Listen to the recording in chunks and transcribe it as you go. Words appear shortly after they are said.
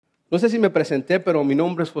No sé si me presenté, pero mi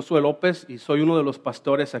nombre es Josue Lopez y soy uno de los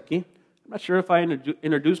pastores aquí. I'm not sure if I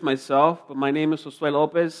introduced myself, but my name is Josue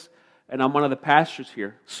Lopez, and I'm one of the pastors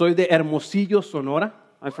here. Soy de Hermosillo, Sonora.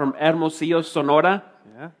 I'm from Hermosillo, Sonora,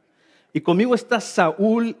 Y conmigo está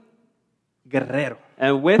Saúl Guerrero,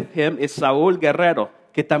 and with him is Saúl Guerrero,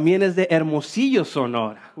 que también es de Hermosillo,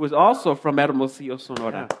 Sonora. who is also from Hermosillo,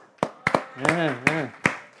 Sonora.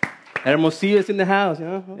 Hermosillo is in the house.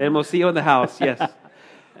 Hermosillo in the house, yes.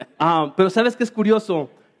 Pero ¿sabes qué es curioso?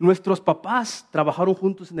 Nuestros papás trabajaron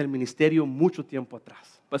juntos en el ministerio mucho tiempo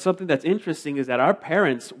atrás. But something that's interesting is that our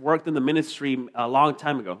parents worked in the ministry a long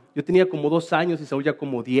time ago. Yo tenía como 2 años y Saúl ya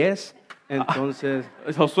como 10. Entonces,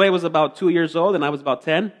 Josue was about 2 years old, and I was about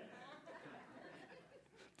 10.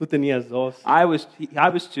 tú tenías 2 I was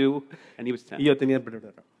 2, and he was 10. y yo tenía...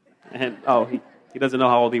 And he doesn't know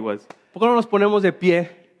how old he was. ¿Por qué no nos ponemos de pie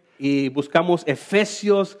y buscamos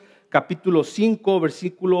Efesios capítulo 5,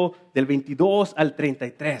 versículo del 22 al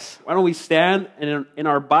 33? Why don't we stand and in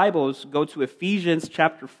our Bibles go to Ephesians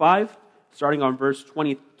chapter 5, starting on verse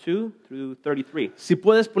 22 through 33. Si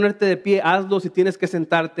puedes ponerte de pie, hazlo. Si tienes que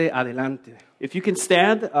sentarte, adelante. If you can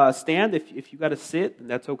stand, stand. If you got to sit, then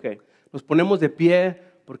that's okay. Nos ponemos de pie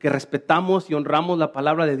porque respetamos y honramos la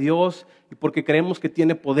palabra de Dios y porque creemos que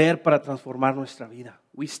tiene poder para transformar nuestra vida.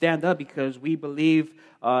 We stand up because we believe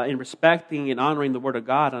in respecting and honoring the Word of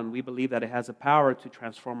God, and we believe that it has the power to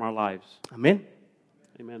transform our lives. Amén.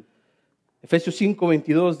 Amen. Efesios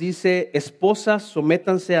 5:22 dice: esposas,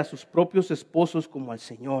 sométanse a sus propios esposos como al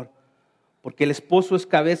Señor, porque el esposo es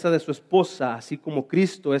cabeza de su esposa, así como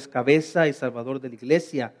Cristo es cabeza y salvador de la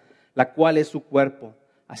iglesia, la cual es su cuerpo.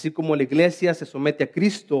 Así como la iglesia se somete a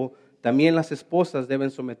Cristo, también las esposas deben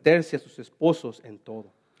someterse a sus esposos en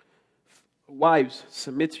todo. Wives,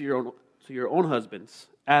 submit to your own husbands,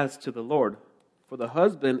 as to the Lord. For the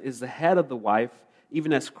husband is the head of the wife,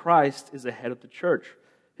 even as Christ is the head of the church,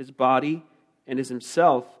 his body, and is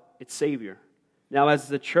himself its Savior. Now as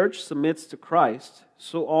the church submits to Christ,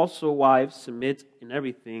 so also wives submit in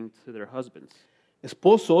everything to their husbands.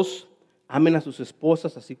 Esposos, amen a sus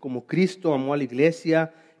esposas, así como Cristo amó a la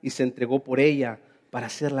iglesia y se entregó por ella para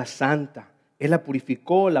hacerla santa. Él la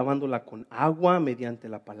purificó lavándola con agua mediante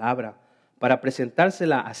la palabra, para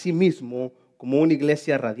presentársela a sí mismo como una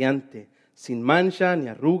iglesia radiante, sin mancha, ni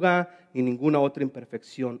arruga, ni ninguna otra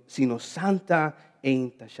imperfección, sino santa e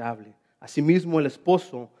intachable. Asimismo, el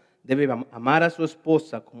esposo debe amar a su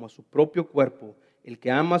esposa como a su propio cuerpo. El que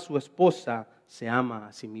ama a su esposa se ama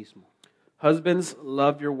a sí mismo. Husbands,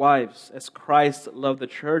 love your wives, as Christ loved the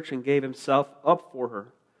church and gave himself up for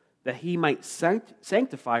her, that he might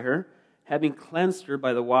sanctify her, having cleansed her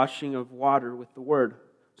by the washing of water with the word,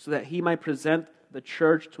 so that he might present the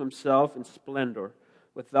church to himself in splendor,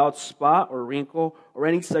 without spot or wrinkle or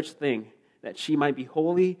any such thing, that she might be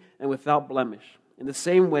holy and without blemish. In the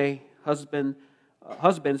same way,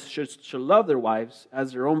 husbands should love their wives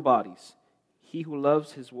as their own bodies. He who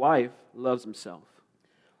loves his wife loves himself.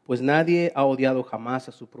 Pues nadie ha odiado jamás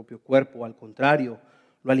a su propio cuerpo, al contrario,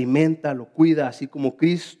 lo alimenta, lo cuida, así como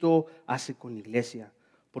Cristo hace con la iglesia,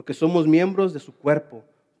 porque somos miembros de su cuerpo.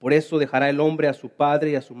 Por eso dejará el hombre a su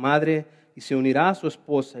padre y a su madre y se unirá a su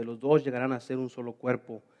esposa y los dos llegarán a ser un solo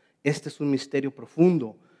cuerpo. Este es un misterio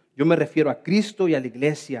profundo. Yo me refiero a Cristo y a la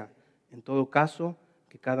iglesia. En todo caso,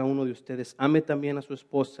 que cada uno de ustedes ame también a su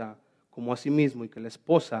esposa como a sí mismo y que la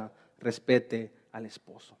esposa respete al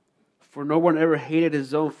esposo. For no one ever hated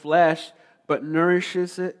his own flesh, but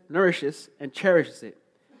nourishes and cherishes it,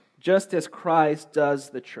 just as Christ does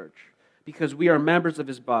the church, because we are members of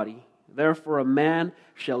his body. Therefore a man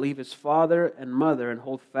shall leave his father and mother and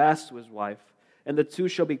hold fast to his wife, and the two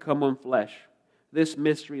shall become one flesh. This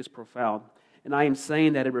mystery is profound, and I am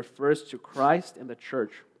saying that it refers to Christ and the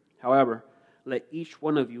church. However, let each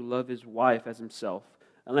one of you love his wife as himself,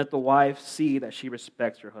 and let the wife see that she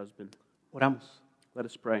respects her husband. Oramos. Let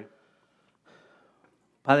us pray.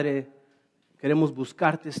 Padre, queremos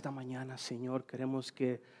buscarte esta mañana, Señor. Queremos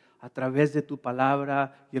que a través de tu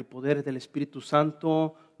palabra y el poder del Espíritu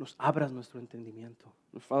Santo nos abras nuestro entendimiento.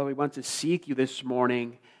 Father, we want to seek you this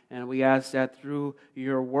morning, and we ask that through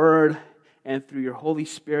your word and through your Holy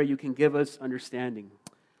Spirit you can give us understanding.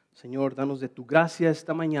 Señor, danos de tu gracia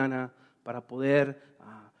esta mañana para poder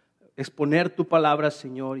exponer tu palabra,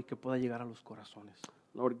 Señor, y que pueda llegar a los corazones.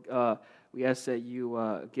 Lord, we ask that you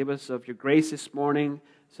give us of your grace this morning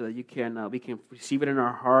so that we can receive it in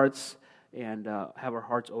our hearts and have our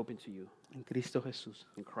hearts open to you. En Cristo Jesús.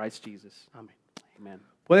 In Christ Jesus. Amén. Amen.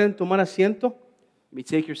 ¿Pueden tomar asiento? Let me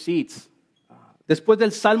take your seats. Después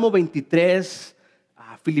del Salmo 23,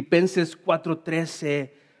 Filipenses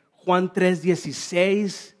 4:13, Juan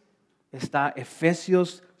 3:16 está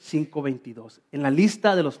Efesios 5:22, en la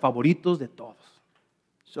lista de los favoritos de todos.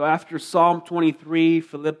 So after Psalm 23,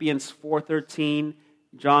 Philippians 4:13,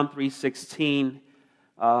 John 3:16,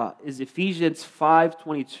 is Ephesians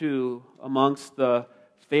 5:22 amongst the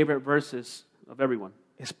favorite verses of everyone.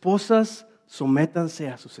 Esposas, sométanse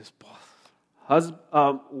a sus esposos.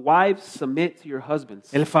 Wives, submit to your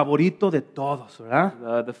husbands. El favorito de todos,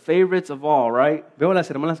 ¿verdad? The favorites of all, right? Veo a las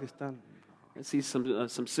hermanas que están. I see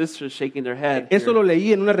some sisters shaking their head. Eso here. lo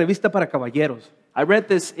leí en una revista para caballeros. I read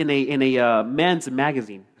this in a men's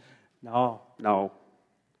magazine. No, No,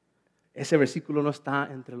 ese versículo no está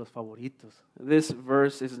entre los favoritos. this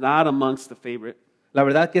verse is not amongst the favorite. La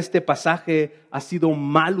verdad que este pasaje ha sido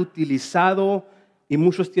mal utilizado y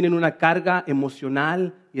muchos tienen una carga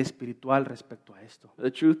emocional y espiritual respecto a esto.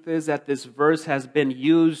 The truth is that this verse has been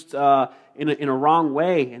used in a wrong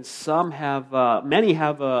way, and many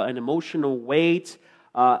have an emotional weight,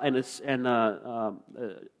 an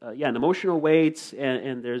emotional weight,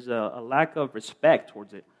 and there's a lack of respect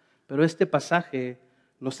towards it. Pero este pasaje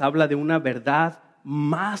nos habla de una verdad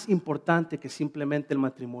más importante que simplemente el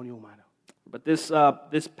matrimonio humano. But this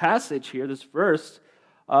passage here, this verse,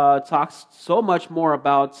 talks so much more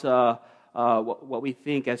about what we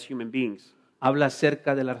think as human beings. Habla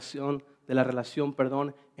acerca de la relación,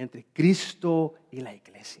 entre Cristo y la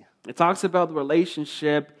iglesia. It talks about the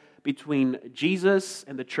relationship between Jesus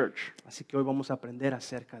and the church. Así que hoy vamos a aprender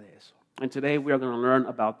acerca de eso. And today we are going to learn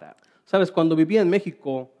about that. Sabes, cuando vivía en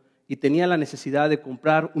México y tenía la necesidad de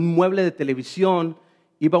comprar un mueble de televisión,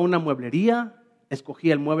 iba a una mueblería,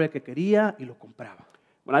 escogía el mueble que quería y lo compraba.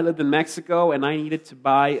 When I lived in Mexico and I needed to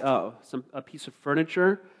buy a piece of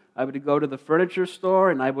furniture, I would go to the furniture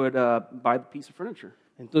store and I would buy the piece of furniture.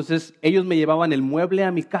 Entonces ellos me llevaban el mueble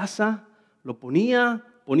a mi casa, lo ponía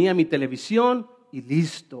mi televisión y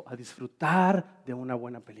listo, a disfrutar de una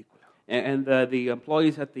buena película. And the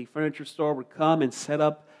employees at the furniture store would come and set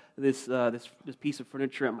up this piece of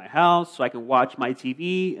furniture at my house so I could watch my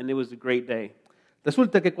TV, and it was a great day.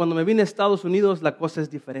 Resulta que cuando me vine a Estados Unidos la cosa es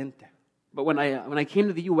diferente. But when I came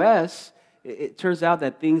to the U.S., it turns out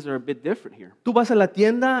that things are a bit different here. Tú vas a la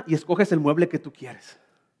tienda y escoges el mueble que tú quieres,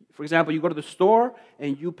 For example, you go to the store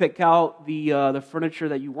and you pick out the furniture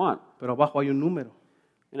that you want. pero abajo hay un número.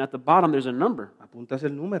 And at the bottom, there's a number. Apuntas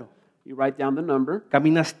el número. You write down the number.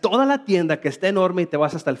 Caminas toda la tienda que está enorme y te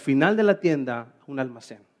vas hasta el final de la tienda a un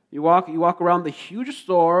almacén. You walk around the huge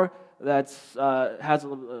store that's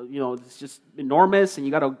it's just enormous, and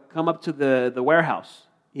you got to come up to the warehouse.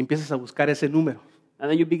 Y empiezas a buscar ese número. And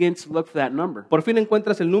then you begin to look for that number. Por fin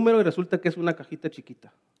encuentras el número y resulta que es una cajita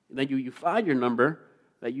chiquita. And then you find your number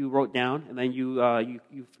that you wrote down, and then you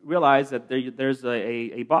realize that there's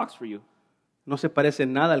a box for you. No se parece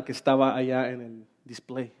en nada al que estaba allá en el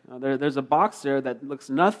display. There's a box there that looks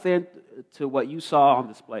nothing to what you saw on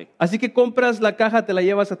display. Así que compras la caja, te la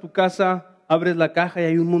llevas a tu casa, abres la caja y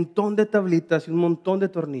hay un montón de tablitas y un montón de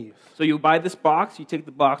tornillos. So you buy this box, you take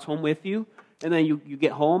the box home with you, and then you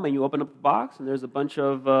get home and you open up the box, and there's a bunch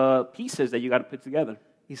of pieces that you got to put together.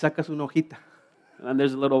 Y sacas una hojita. And then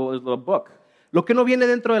there's a little book. Lo que no viene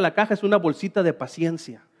dentro de la caja es una bolsita de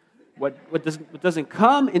paciencia. What doesn't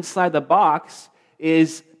come inside the box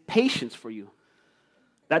is patience for you.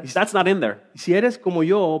 That's not in there. Y si eres como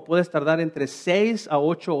yo, puedes tardar entre 6 a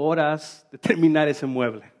 8 horas de terminar ese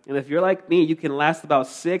mueble. And if you're like me, you can last about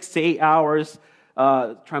 6 to 8 hours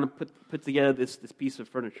trying to put together this piece of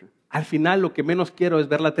furniture. Al final lo que menos quiero es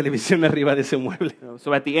ver la televisión arriba de ese mueble.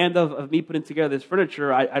 So at the end of me putting together this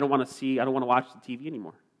furniture, I don't want to watch the TV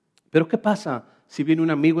anymore. Pero ¿qué pasa si viene un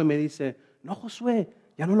amigo y me dice, no, Josué,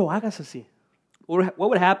 ya no lo hagas así? What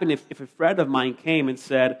would happen if a friend of mine came and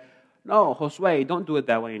said, no, Josue, don't do it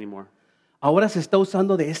that way anymore. Ahora se está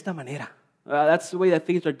usando de esta manera. That's the way that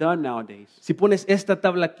things are done nowadays. Si pones esta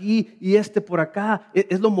tabla aquí y por acá,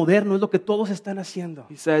 es lo moderno, es lo que todos están haciendo.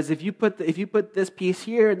 He says, if you put this piece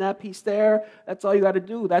here and that piece there, that's all you got to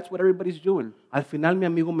do. That's what everybody's doing. Al final mi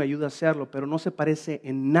amigo me ayuda a hacerlo, pero no se parece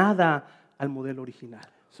en nada al modelo original.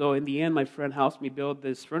 So in the end, my friend helps me build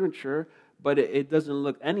this furniture, but it doesn't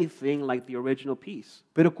look anything like the original piece.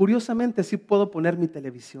 Pero curiosamente sí puedo poner mi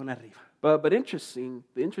televisión arriba. But the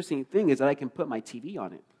interesting thing is that I can put my TV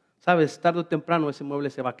on it. Sabes, tarde o temprano ese mueble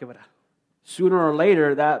se va a quebrar. Sooner or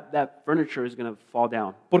later, that furniture is going to fall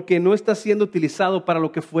down. Porque no está siendo utilizado para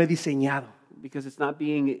lo que fue diseñado. Because it's not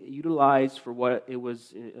being utilized for what it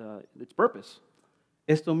was its purpose.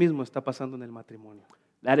 Esto mismo está pasando en el matrimonio.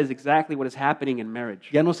 That is exactly what is happening in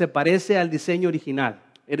marriage. Ya no se parece al diseño original.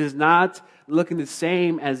 It is not looking the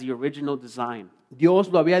same as the original design. Dios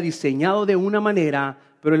lo había diseñado de una manera,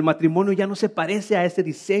 pero el matrimonio ya no se parece a ese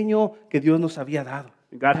diseño que Dios nos había dado.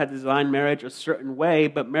 God had designed marriage a certain way,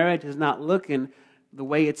 but marriage is not looking the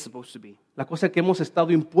way it's supposed to be. La cosa que hemos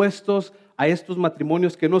estado impuestos a estos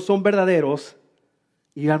matrimonios que no son verdaderos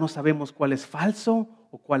y ya no sabemos cuál es falso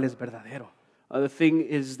o cuál es verdadero. The thing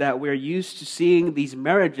is that we're used to seeing these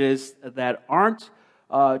marriages that aren't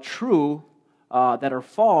true, that are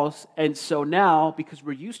false, and so now, because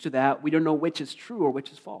we're used to that, we don't know which is true or which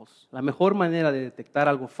is false. La mejor manera de detectar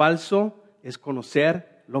algo falso es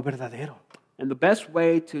conocer lo verdadero. And the best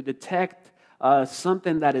way to detect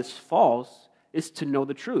something that is false is to know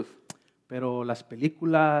the truth. Pero las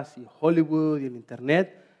películas y Hollywood y el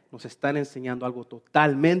internet nos están enseñando algo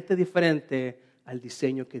totalmente diferente al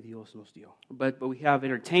diseño que Dios nos dio. But we have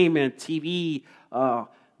entertainment, TV,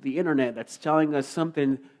 the internet that's telling us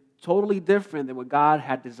something totally different than what God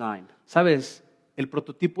had designed. Sabes, el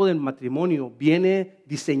prototipo del matrimonio viene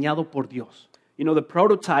diseñado por Dios You know, the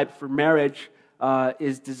prototype for marriage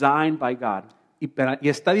is designed by God. y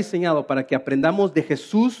está diseñado para que aprendamos de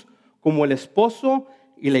Jesús como el esposo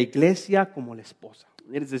y la iglesia como la esposa.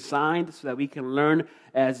 It is designed so that we can learn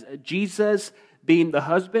as Jesus being the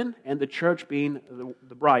husband and the church being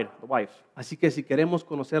the bride, the wife. Así que si queremos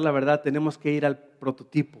conocer la verdad, tenemos que ir al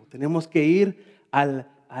prototipo, tenemos que ir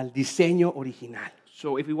al diseño original.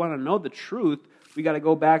 So if we want to know the truth, we got to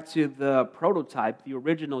go back to the prototype, the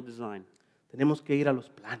original design. Tenemos que ir a los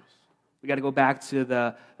planos. We got to go back to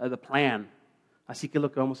the plan. Así que es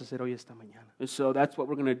lo que vamos a hacer hoy esta mañana. And so that's what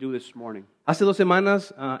we're going to do this morning. Hace 2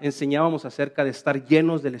 semanas enseñábamos acerca de estar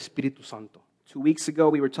llenos del Espíritu Santo. 2 weeks ago,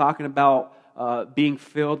 we were talking about being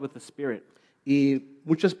filled with the Spirit. Y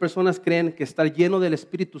muchas personas creen que estar lleno del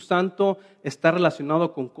Espíritu Santo está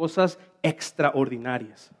relacionado con cosas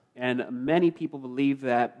extraordinarias. And many people believe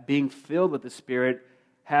that being filled with the Spirit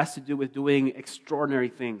has to do with doing extraordinary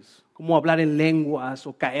things. Como hablar en lenguas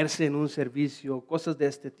o caerse en un servicio, cosas de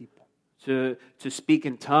este tipo. To speak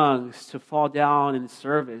in tongues, to fall down in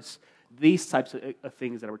service, these types of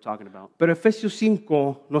things that we're talking about. Pero Efesios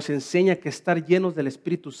 5 nos enseña que estar llenos del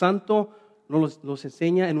Espíritu Santo nos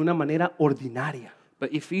enseña en una manera ordinaria.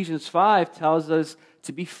 But Ephesians 5 tells us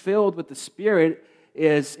to be filled with the Spirit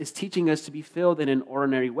is teaching us to be filled in an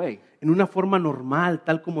ordinary way. En una forma normal,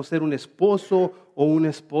 tal como ser un esposo o una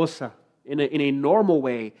esposa. In a normal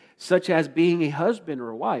way, such as being a husband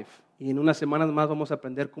or a wife. Y en unas semanas más vamos a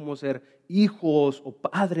aprender cómo ser hijos o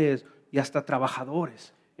padres y hasta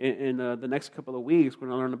trabajadores. In the next couple of weeks, we're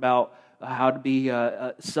going to learn about how to be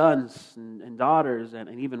sons and daughters and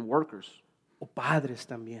even workers. O padres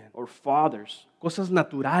también. Or fathers. Cosas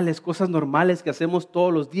naturales, cosas normales que hacemos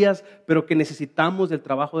todos los días, pero que necesitamos del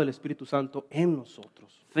trabajo del Espíritu Santo en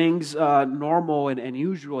nosotros. Things normal and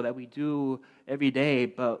usual that we do every day,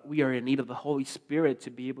 but we are in need of the Holy Spirit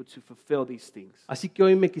to be able to fulfill these things. Así que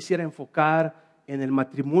hoy me quisiera enfocar en el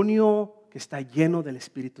matrimonio que está lleno del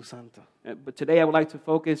Espíritu Santo. But today I would like to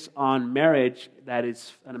focus on a marriage that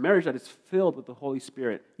is filled with the Holy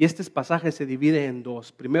Spirit. Y este pasaje se divide en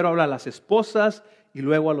 2. Primero habla a las esposas y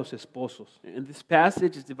luego a los esposos. And this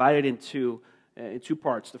passage is divided in two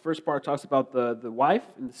parts. The first part talks about the wife,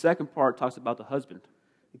 and the second part talks about the husband.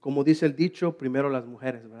 Y como dice el dicho, primero las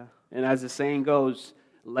mujeres, ¿verdad? And as the saying goes,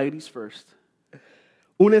 ladies first.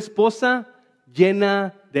 Una esposa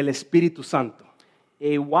llena del Espíritu Santo.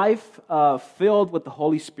 A wife filled with the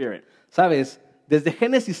Holy Spirit. Sabes, desde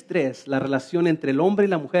Génesis 3, la relación entre el hombre y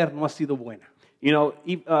la mujer no ha sido buena. You know,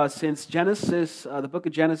 since Genesis, the book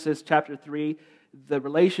of Genesis, chapter 3, the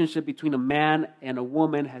relationship between a man and a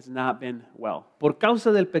woman has not been well. Por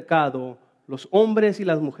causa del pecado, los hombres y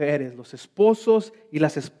las mujeres, los esposos y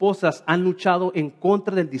las esposas han luchado en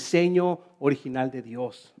contra del diseño original de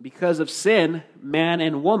Dios. Because of sin, man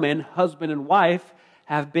and woman, husband and wife,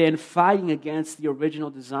 have been fighting against the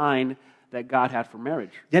original design that God had for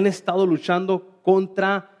marriage. Ya han estado luchando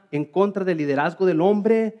en contra del liderazgo del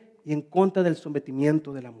hombre y en contra del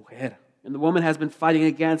sometimiento de la mujer. And the woman has been fighting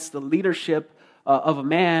against the leadership of a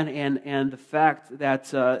man and the fact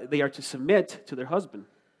that they are to submit to their husband.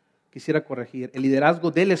 Quisiera corregir, el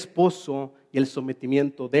liderazgo del esposo y el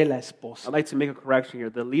sometimiento de la esposa. I'd like to make a correction here.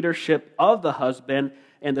 The leadership of the husband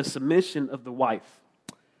and the submission of the wife.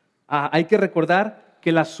 Hay que recordar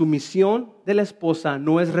que la sumisión de la esposa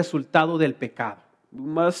no es resultado del pecado.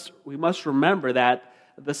 We must remember that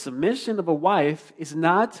the submission of a wife is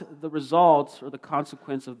not the result or the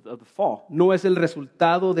consequence of the fall. No es el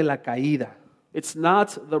resultado de la caída. It's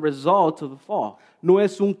not the result of the fall. No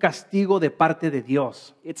es un castigo de parte de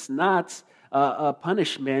Dios. It's not a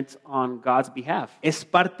punishment on God's behalf. Es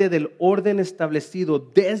parte del orden establecido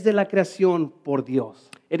desde la creación por Dios.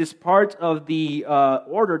 It is part of the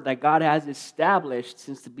order that God has established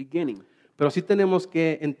since the beginning. Pero sí tenemos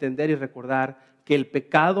que entender y recordar que el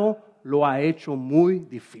pecado lo ha hecho muy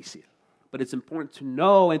difícil. But it's important to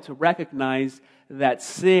know and to recognize that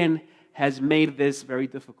sin has made this very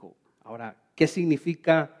difficult. Ahora, ¿qué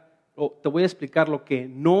significa? Te voy a explicar lo que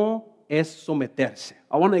no es someterse.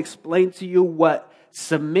 I want to explain to you what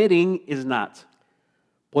submitting is not.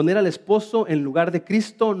 Poner al esposo en lugar de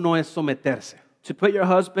Cristo no es someterse. To put your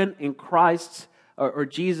husband in Christ's or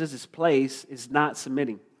Jesus' place is not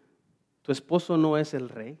submitting. Tu esposo no es el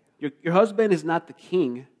rey. Your husband is not the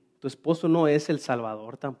king. Tu esposo no es el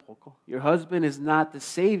Salvador tampoco. Your husband is not the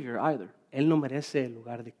Savior either. Él no merece el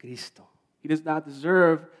lugar de Cristo. He does not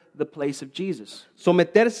deserve the place of Jesus.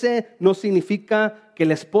 Someterse no significa que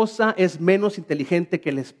la esposa es menos inteligente que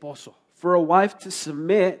el esposo. For a wife to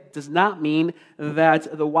submit does not mean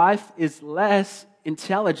that the wife is less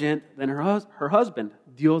intelligent than her husband.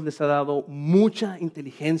 Dios les ha dado mucha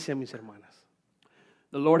inteligencia, mis hermanas.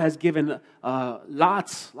 The Lord has given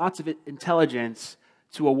lots of intelligence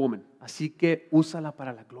to a woman. Así que úsala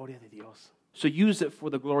para la gloria de Dios. So use it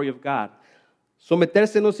for the glory of God.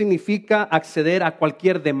 Someterse no significa acceder a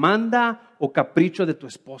cualquier demanda o capricho de tu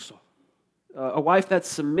esposo. A wife that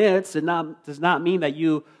submits does not mean that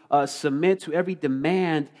you submit to every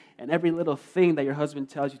demand and every little thing that your husband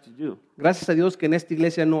tells you to do. Gracias a Dios que en esta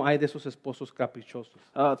iglesia no hay de esos esposos caprichosos.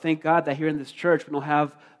 Thank God that here in this church we don't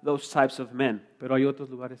have those types of men. Pero hay otros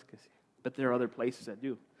lugares que sí. But there are other places that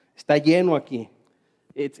do. Está lleno aquí.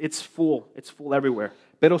 It's full everywhere.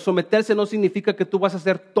 Pero someterse no significa que tú vas a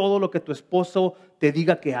hacer todo lo que tu esposo te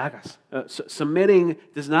diga que hagas. Submitting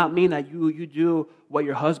does not mean that you do what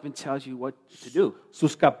your husband tells you what to do.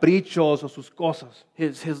 Sus caprichos o sus cosas.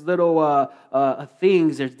 His little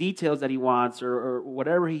things, there's details that he wants or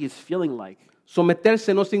whatever he is feeling like.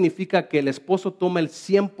 Someterse no significa que el esposo tome el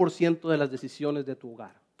 100% de las decisiones de tu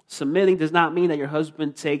hogar. Submitting does not mean that your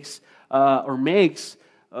husband takes or makes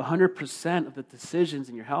 100% of the decisions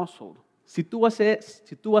in your household. Si tú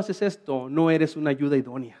haces esto, no eres una ayuda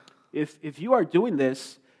idónea. If you are doing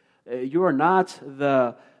this, you are not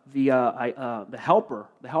the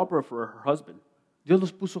helper for her husband. Dios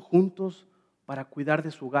los puso juntos para cuidar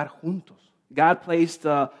de su hogar juntos. God placed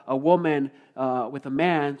a woman with a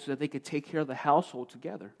man so that they could take care of the household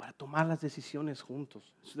together. Para tomar las decisiones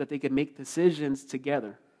juntos. So that they could make decisions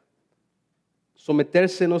together.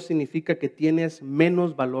 Someterse no significa que tienes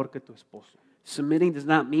menos valor que tu esposo. Submitting does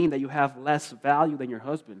not mean that you have less value than your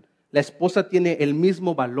husband. La esposa tiene el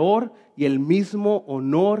mismo valor y el mismo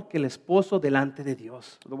honor que el esposo delante de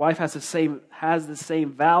Dios. The wife has the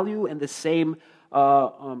same value and the same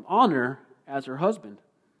honor as her husband.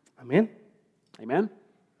 Amén. Amen.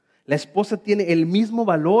 La esposa tiene el mismo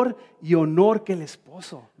valor y honor que el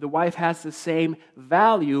esposo. The wife has the same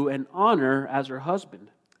value and honor as her husband.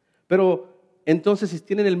 Pero entonces, si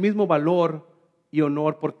tienen el mismo valor y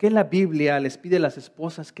honor, ¿por qué la Biblia les pide a las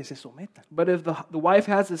esposas que se sometan? But if the wife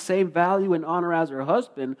has the same value and honor as her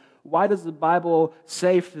husband, why does the Bible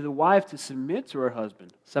say for the wife to submit to her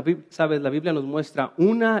husband? Sabes, la Biblia nos muestra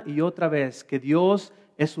una y otra vez que Dios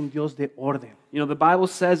es un Dios de orden. You know, the Bible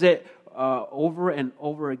says it over and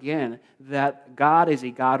over again that God is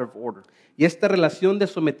a God of order. Y esta relación de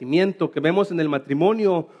sometimiento que vemos en el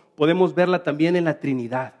matrimonio, podemos verla también en la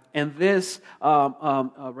Trinidad. And this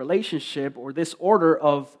relationship or this order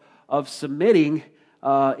of submitting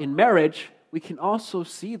in marriage, we can also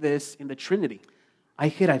see this in the Trinity. Hay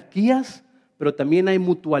jerarquías, pero también hay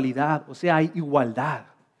mutualidad, o sea, hay igualdad.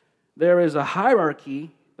 There is a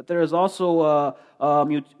hierarchy, but there is also a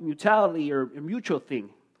mutuality or a mutual thing.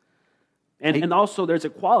 And also there's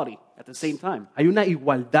equality at the same time. Hay una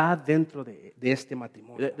igualdad dentro de este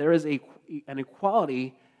matrimonio. There is an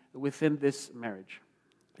equality within this marriage.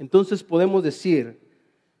 Entonces podemos decir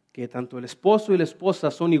que tanto el esposo y la esposa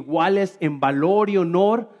son iguales en valor y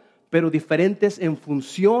honor, pero diferentes en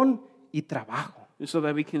función y trabajo. So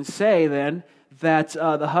that we can say then that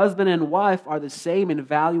the husband and wife are the same in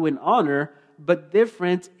value and honor, but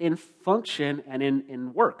different in function and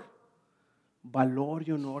in work. Valor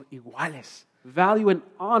y honor iguales. Value and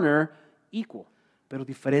honor equal. Pero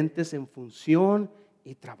diferentes en función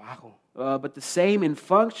y trabajo. But the same in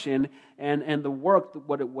function and the work,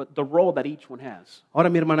 the role that each one has. Ahora,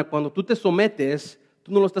 mi hermana, cuando tú te sometes,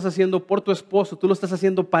 tú no lo estás haciendo por tu esposo, tú lo estás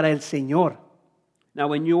haciendo para el Señor. Now,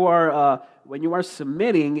 when you are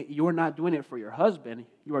submitting, you are not doing it for your husband,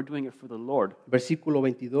 you are doing it for the Lord. Versículo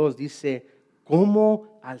 22 dice,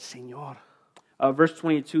 como al Señor. Verse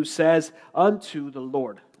 22 says, unto the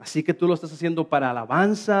Lord. Así que tú lo estás haciendo para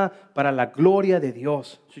alabanza, para la gloria de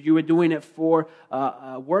Dios. So you were doing it for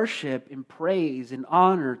worship and praise and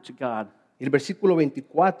honor to God. Y el versículo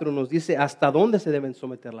 24 nos dice hasta dónde se deben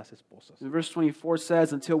someter las esposas. And verse 24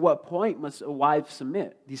 says, until what point must a wife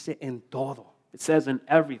submit? Dice en todo. It says in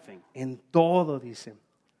everything. En todo dice.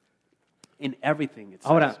 In everything, it says.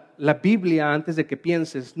 Ahora, la Biblia, antes de que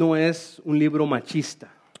pienses, no es un libro machista.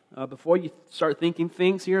 Before you start thinking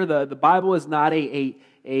things here, the Bible is not a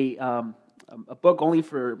book only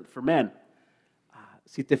for men.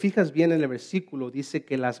 Si te fijas bien en el versículo, dice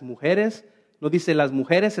que las mujeres, no dice las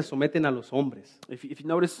mujeres se someten a los hombres. If you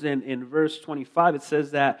notice in verse 25, it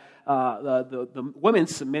says that the women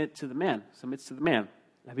submits to the man.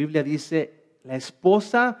 La Biblia dice, la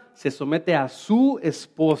esposa se somete a su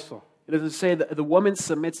esposo. It doesn't say that the woman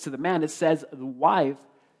submits to the man. It says the wife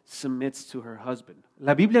submits to her husband.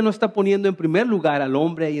 La Biblia no está poniendo en primer lugar al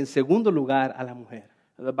hombre y en segundo lugar a la mujer.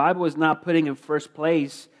 The Bible is not putting in first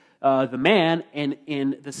place the man and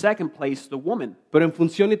in the second place the woman. Pero en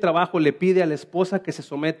función y trabajo le pide a la esposa que se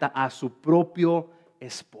someta a su propio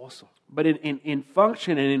esposo. But in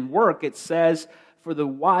function and in work, it says for the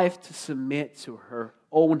wife to submit to her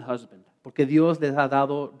own husband. Porque Dios les ha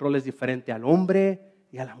dado roles diferentes al hombre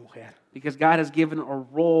y a la mujer. Because God has given a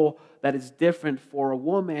role that is different for a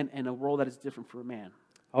woman and a role that is different for a man.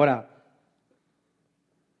 Ahora,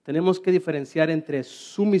 tenemos que diferenciar entre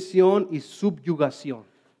sumisión y subyugación.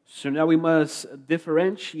 So now we must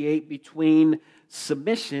differentiate between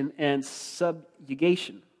submission and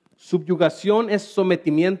subjugation. Subyugación es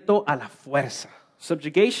sometimiento a la fuerza.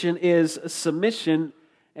 Subjugation is submission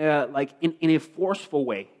like in a forceful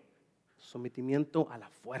way. Sometimiento a la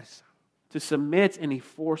fuerza. To submit in a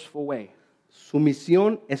forceful way.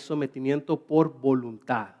 Sumisión es sometimiento por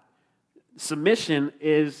voluntad. Submission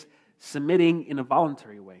is submitting in a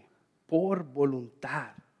voluntary way. Por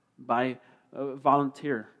voluntad. By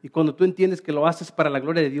volunteer. Y cuando tú entiendes que lo haces para la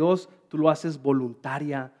gloria de Dios, tú lo haces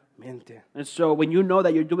voluntariamente. And so when you know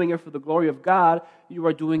that you're doing it for the glory of God, you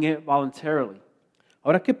are doing it voluntarily.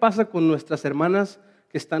 Ahora, ¿qué pasa con nuestras hermanas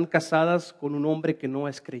que están casadas con un hombre que no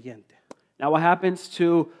es creyente? Now what happens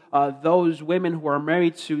to those women who are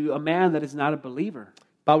married to a man that is not a believer?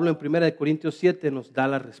 Pablo en 1 Corintios 7 nos da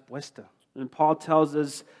la respuesta. And Paul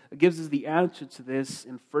gives us the answer to this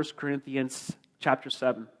in 1 Corinthians chapter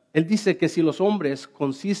 7. Él dice que si los hombres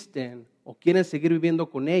consisten o quieren seguir viviendo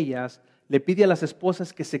con ellas, le pide a las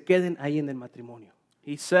esposas que se queden ahí en el matrimonio.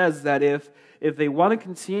 He says that if they want to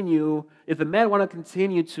continue, if the men want to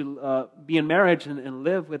continue to be in marriage and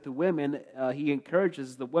live with the women, he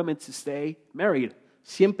encourages the women to stay married.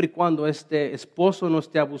 Siempre y cuando este esposo no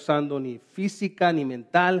esté abusando ni física, ni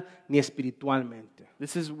mental, ni espiritualmente.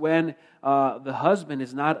 This is when the husband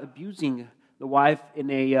is not abusing the wife in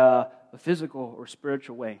a physical or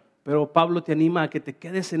spiritual way. Pero Pablo te anima a que te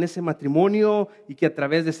quedes en ese matrimonio y que a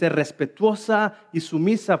través de ser respetuosa y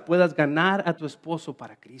sumisa puedas ganar a tu esposo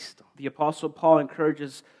para Cristo. The Apostle Paul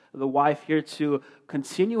encourages the wife here to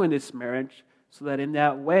continue in this marriage so that in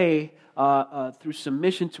that way, through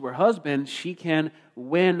submission to her husband, she can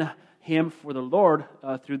win him for the Lord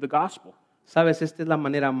through the gospel. Sabes, esta es la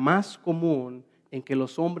manera más común en que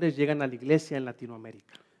los hombres llegan a la iglesia en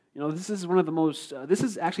Latinoamérica. You know, this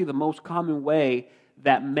is actually the most common way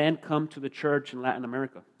that men come to the church in Latin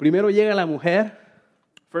America. Primero llega la mujer.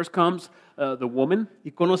 First comes the woman.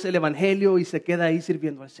 Y conoce el evangelio y se queda ahí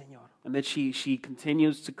sirviendo al Señor. And then she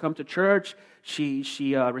continues to come to church. She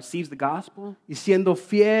receives the gospel. Y siendo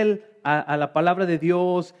fiel a la palabra de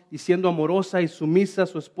Dios y siendo amorosa y sumisa a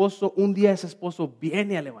su esposo, un día ese esposo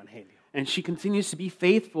viene al evangelio. And she continues to be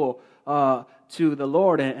faithful to the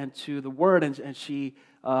Lord and to the word, and she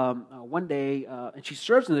one day and she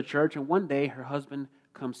serves in the church, and one day her husband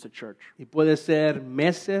comes to church. Y puede ser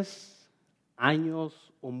meses, años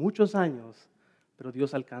o muchos años, pero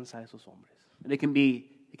Dios alcanza a esos hombres. And it can be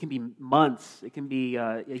months, it can be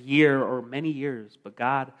a year or many years, but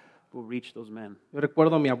God will reach those men. Yo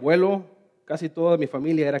recuerdo a mi abuelo, casi toda mi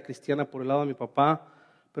familia era cristiana por el lado de mi papá,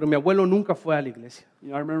 pero mi abuelo nunca fue a la iglesia. You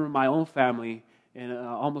know, I remember my own family, and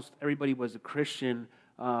almost everybody was a Christian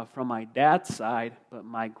from my dad's side, but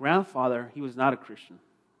my grandfather, he was not a Christian.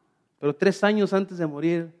 Pero 3 años antes de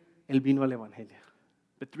morir, él vino al evangelio.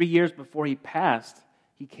 But 3 years before he passed,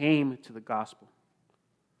 he came to the gospel.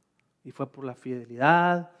 Y fue por la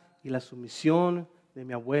fidelidad y la sumisión de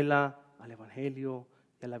mi abuela al evangelio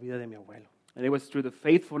y a la vida de mi abuelo. And it was through the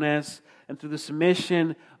faithfulness and through the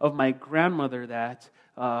submission of my grandmother that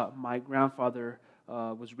my grandfather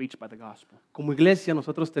was reached by the gospel. Como iglesia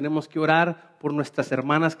nosotros tenemos que orar por nuestras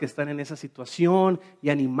hermanas que están en esa situación y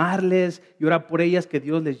animarles y orar por ellas que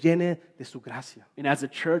Dios les llene de su gracia. And as a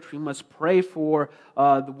church, we must pray for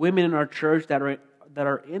the women in our church that that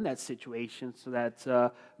are in that situation so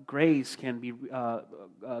that grace can be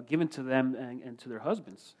given to them and to their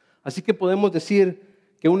husbands. Así que podemos decir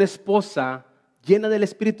que una esposa llena del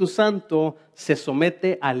Espíritu Santo se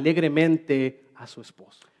somete alegremente a su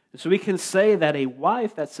esposo. So we can say that a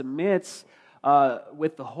wife that submits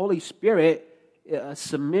with the Holy Spirit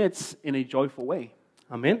submits in a joyful way.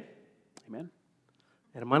 Amén. Amen.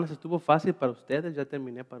 Hermanas, estuvo fácil para ustedes, ya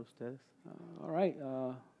terminé para ustedes. All right,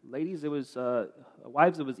 ladies,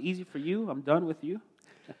 wives, it was easy for you. I'm done with you.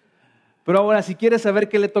 Pero ahora, si quieres saber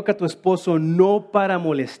qué le toca a tu esposo, no para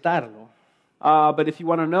molestarlo, But if you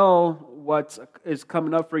want to know what is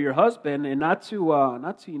coming up for your husband, and not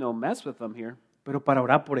to mess with them here, pero para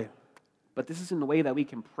orar por él. but this is in the way that we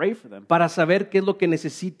can pray for them. Para saber qué es lo que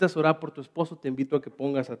necesitas orar por tu esposo, te invito a que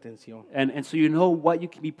pongas atención. And so you know what you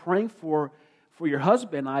can be praying for your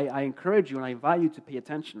husband. I encourage you and I invite you to pay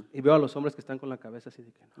attention. Y veo a los hombres que están con la cabeza así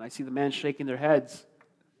de que no. And I see the men shaking their heads.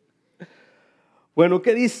 Bueno,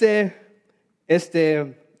 ¿qué dice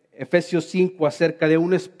Efesios 5 acerca de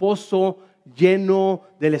un esposo lleno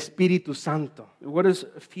del Espíritu Santo? What does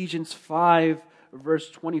Ephesians 5,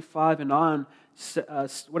 verse 25 and on,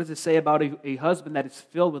 what does it say about a husband that is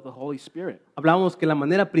filled with the Holy Spirit? Hablamos que la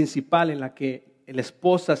manera principal en la que la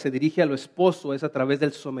esposa se dirige a lo esposo es a través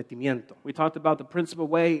del sometimiento. We talked about the principal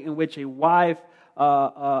way in which a wife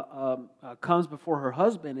comes before her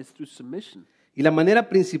husband is through submission. Y la manera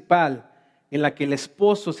principal en la que el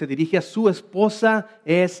esposo se dirige a su esposa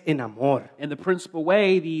es en amor. And the principal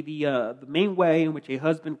way, the main way in which a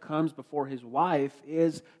husband comes before his wife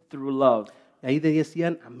is through love. Y ahí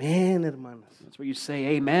decían, amén, hermanas. That's where you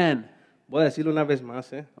say amen. Voy a decirlo una vez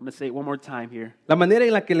más. I'm going to say it one more time here. La manera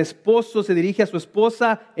en la que el esposo se dirige a su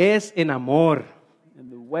esposa es en amor.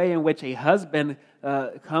 And the way in which a husband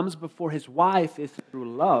comes before his wife is through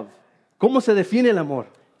love. ¿Cómo se define el amor?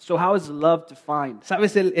 So how is love defined?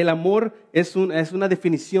 Sabes, el amor es una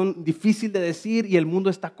definición difícil de decir y el mundo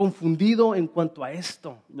está confundido en cuanto a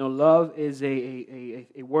esto. Love is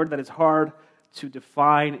a word that is hard to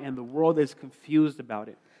define, and the world is confused about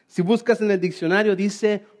it. Si buscas en el diccionario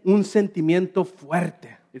dice un sentimiento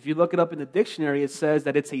fuerte. If you look it up in the dictionary, it says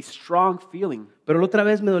that it's a strong feeling. Pero la otra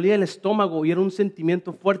vez me dolía el estómago y era un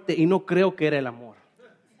sentimiento fuerte y no creo que era el amor.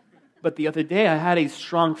 But the other day I had a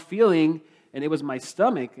strong feeling and it was my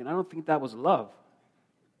stomach, and I don't think that was love.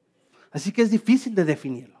 Así que es difícil de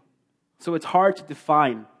definirlo. So it's hard to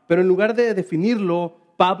define. Pero en lugar de definirlo,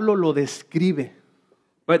 Pablo lo describe.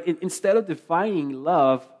 But instead of defining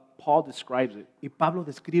love, Paul describes it. Y Pablo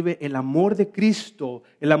describe el amor de Cristo,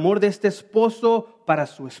 el amor de este esposo para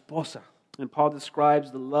su esposa. And Paul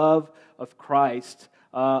describes the love of Christ,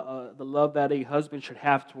 the love that a husband should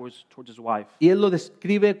have towards his wife. Y él lo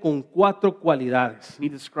describe con 4 cualidades. He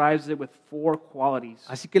describes it with 4 qualities.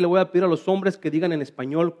 Así que le voy a pedir a los hombres que digan en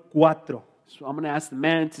español 4. So I'm going to ask the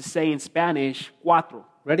men to say in Spanish, cuatro.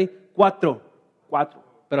 Ready? 4. Cuatro.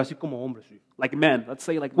 Pero así como hombres. Sí. Like men. Let's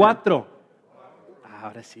say like 4.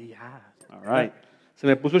 Ahora sí, ya. All right. Se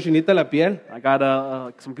me puso chinita la piel. I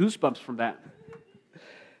got some goosebumps from that.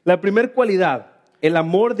 La primera cualidad, el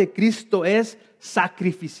amor de Cristo es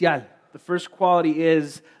sacrificial. The first quality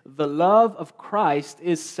is the love of Christ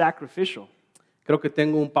is sacrificial. Creo que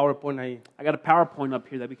tengo un PowerPoint ahí. I got a PowerPoint up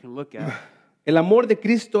here that we can look at. El amor de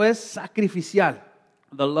Cristo es sacrificial.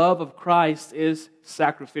 The love of Christ is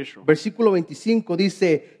sacrificial. Versículo 25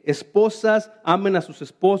 dice, esposas amen a sus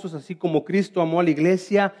esposos así como Cristo amó a la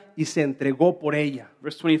iglesia y se entregó por ella.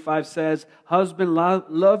 Verse 25 says, husband,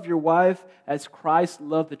 love your wife as Christ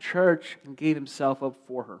loved the church and gave himself up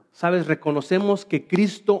for her. Sabes, reconocemos que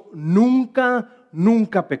Cristo nunca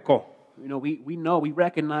pecó. We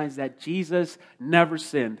recognize that Jesus never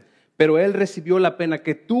sinned. Pero Él recibió la pena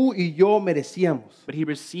que tú y yo merecíamos. But he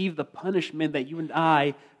received the punishment that you and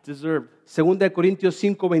I deserved. Segunda de Corintios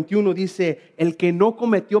 5:21 dice, el que no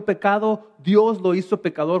cometió pecado, Dios lo hizo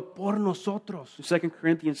pecador por nosotros. 2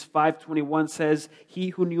 Corinthians 5:21 says,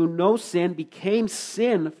 he who knew no sin became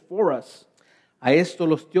sin for us. A esto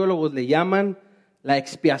los teólogos le llaman la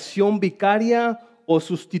expiación vicaria o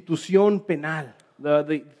sustitución penal.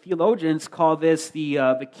 The theologians call this the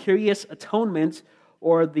vicarious atonement,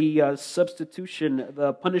 or the substitution,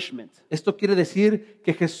 the punishment. Esto quiere decir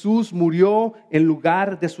que Jesús murió en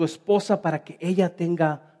lugar de su esposa para que ella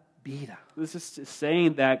tenga vida. This is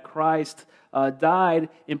saying that Christ died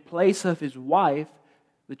in place of his wife,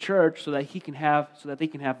 the church, so that they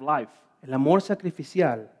can have life. El amor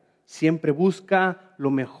sacrificial siempre busca lo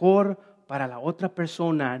mejor para la otra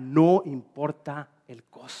persona, no importa el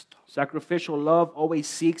costo. Sacrificial love always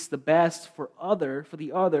seeks the best for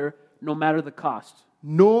the other, no matter the cost.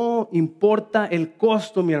 No importa el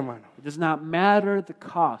costo, mi hermano. It does not matter the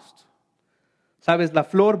cost. Sabes, la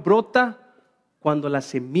flor brota cuando la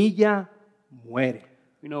semilla muere.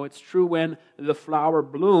 You know, it's true when the flower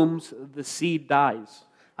blooms, the seed dies.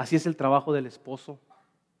 Así es el trabajo del esposo.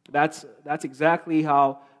 That's exactly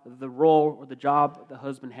how the role or the job the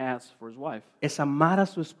husband has for his wife. Es amar a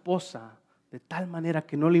su esposa de tal manera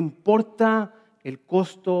que no le importa el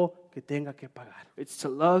costo que tenga que pagar. It's to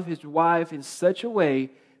love his wife in such a way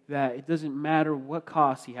that it doesn't matter what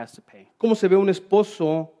cost he has to pay. ¿Cómo se ve un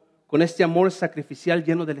esposo con este amor sacrificial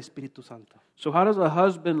lleno del Espíritu Santo? So how does a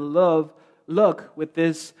husband look with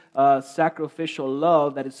this sacrificial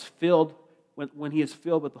love that is filled when he is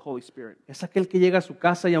filled with the Holy Spirit? Es aquel que llega a su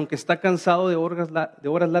casa y aunque está cansado de horas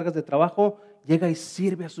largas de trabajo, llega y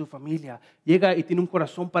sirve a su familia. Llega y tiene un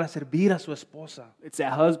corazón para servir a su esposa. It's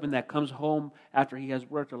that husband that comes home after he has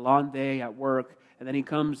worked a long day at work, and then he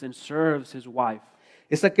comes and serves his wife.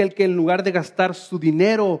 Es aquel que en lugar de gastar su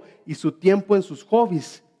dinero y su tiempo en sus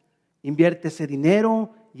hobbies, invierte ese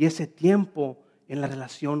dinero y ese tiempo en la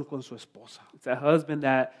relación con su esposa. It's that husband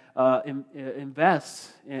that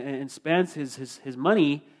invests and spends his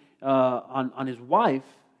money on his wife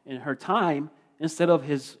and her time instead of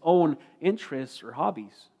his own interests or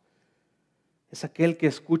hobbies. Es aquel que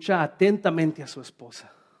escucha atentamente a su esposa,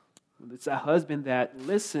 It's that husband that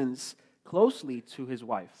listens closely to his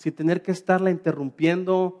wife sin tener que estarla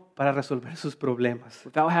interrumpiendo para resolver sus problemas.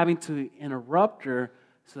 without having to interrupt her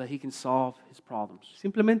so that he can solve his problems.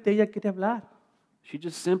 Simplemente ella quiere hablar She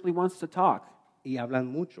just simply wants to talk, y hablan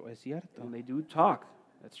mucho, es cierto. and they do talk.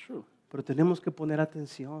 That's true. Pero tenemos que poner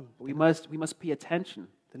atención, But we must pay attention.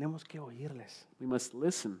 tenemos que oírles. We must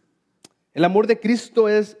listen. El amor de Cristo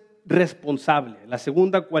es responsable, la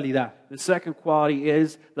segunda cualidad. The second quality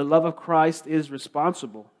is the love of Christ is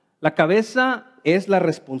responsible. La cabeza es la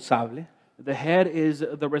responsable. The head is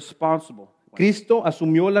the responsible. Cristo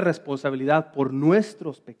asumió la responsabilidad por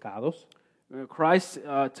nuestros pecados. Christ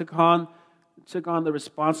took on the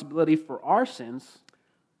responsibility for our sins,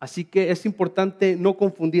 Así que es importante no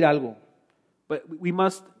confundir algo. but we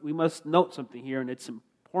must note something here, and it's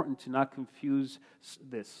important to not confuse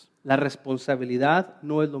this. La responsabilidad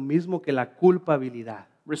no es lo mismo que la culpabilidad.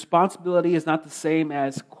 Responsibility is not the same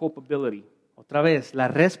as culpability. Otra vez, la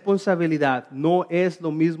responsabilidad no es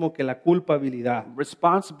lo mismo que la culpabilidad.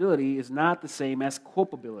 Responsibility is not the same as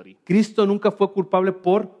culpability. Cristo nunca fue culpable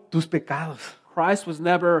por tus pecados, Christ was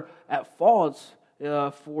never at fault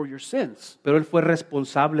for your sins, pero Él fue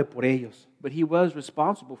responsable por ellos. but he was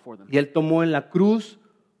responsible for them. Y Él tomó en la cruz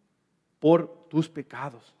por tus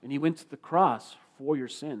pecados. And he went to the cross for your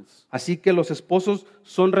sins. Así que los esposos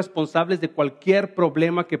son responsables de cualquier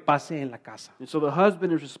problema que pase en la casa. And so the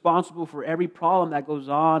husband is responsible for every problem that goes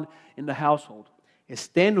on in the household,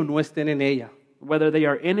 Estén o no estén en ella. whether they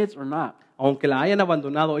are in it or not. Aunque la hayan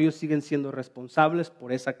abandonado, ellos siguen siendo responsables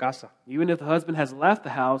por esa casa. Even if the husband has left the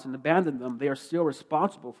house and abandoned them, they are still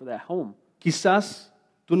responsible for that home. Quizás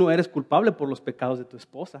tú no eres culpable por los pecados de tu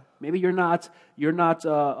esposa, Maybe you're not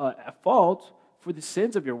at fault for the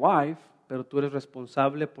sins of your wife, pero tú eres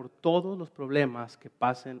responsable por todos los problemas que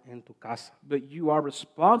pasen en tu casa. but you are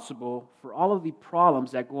responsible for all of the problems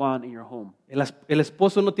that go on in your home. El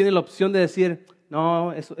esposo no tiene la opción de decir,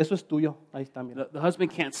 no, eso es tuyo. Ahí está, mira. The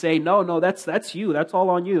husband can't say, no, that's you, that's all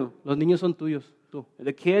on you. Los niños son tuyos, tú.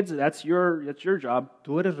 The kids, that's your job.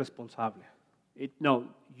 Tú eres responsable. No,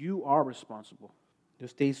 you are responsible.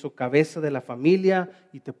 Dios te hizo cabeza de la familia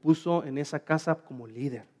y te puso en esa casa como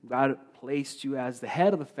líder. God placed you as the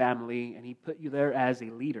head of the family, and he put you there as a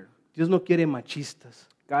leader. Dios no quiere machistas,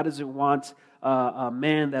 God doesn't want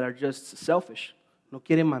men that are just selfish. no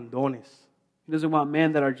quiere mandones, He doesn't want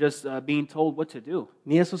men that are just being told what to do.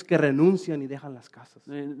 ni esos que renuncian y dejan las casas.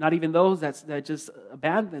 Not even those that just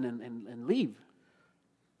abandon and leave.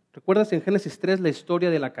 ¿Recuerdas en Génesis 3 la historia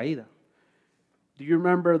de la caída? Do you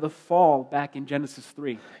remember the fall back in Genesis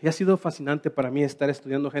 3? Y ha sido fascinante para mí estar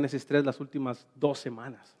estudiando Génesis 3 las últimas 2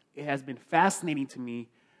 semanas. It has been fascinating to me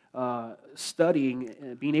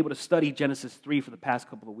being able to study Genesis 3 for the past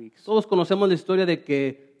couple of weeks. Todos conocemos la historia de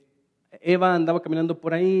que Eva andaba caminando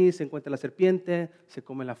por ahí, se encuentra la serpiente, se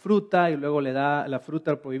come la fruta y luego le da la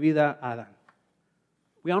fruta prohibida a Adán.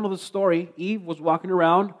 We all know the story. Eve was walking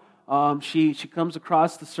around. She comes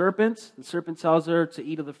across the serpent. The serpent tells her to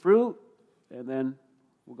eat of the fruit. And then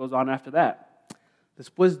what goes on after that?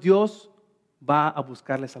 Después Dios va a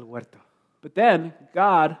buscarles al huerto. But then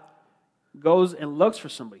God goes and looks for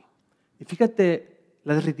somebody. Y fíjate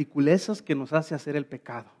las ridiculezas que nos hace hacer el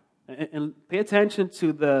pecado. And pay attention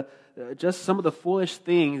to just some of the foolish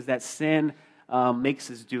things that sin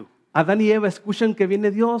makes us do. Adán y Eva escuchan que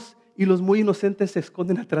viene Dios y los muy inocentes se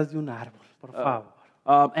esconden atrás de un árbol, por favor.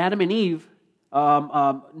 Adam and Eve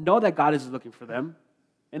know that God is looking for them,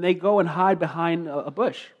 and they go and hide behind a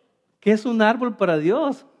bush. ¿Qué es un árbol para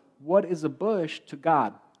Dios? What is a bush to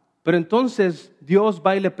God? Pero entonces Dios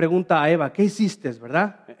va y le pregunta a Eva, ¿qué hiciste,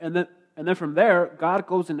 verdad? And then from there, God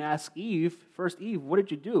goes and asks Eve, first Eve, what did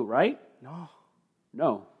you do, right? No.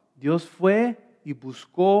 No. Dios fue y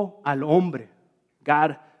buscó al hombre.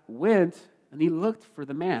 God went and he looked for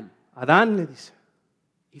the man. Adán le dice,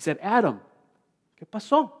 He said, Adam, ¿qué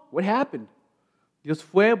pasó? what happened? Dios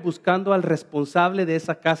fue buscando al responsable de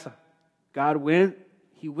esa casa.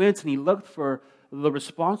 He went and he looked for the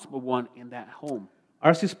responsible one in that home.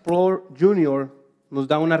 R.C. Sproul Jr. nos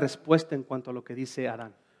da una respuesta en cuanto a lo que dice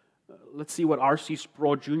Adán. Let's see what R.C.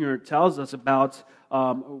 Sproul Jr. tells us about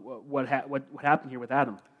what happened here with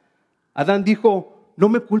Adam. Adán dijo, no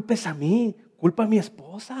me culpes a mí, culpa a mi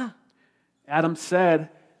esposa. Adam said,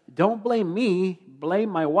 don't blame me, blame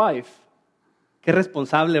my wife. Qué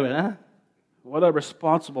responsable, ¿verdad? What a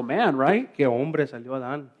responsible man, right? Qué hombre salió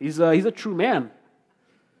Adán. He's a true man.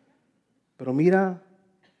 Pero mira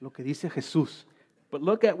lo que dice Jesús. But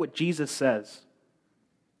look at what Jesus says.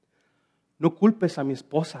 No culpes a mi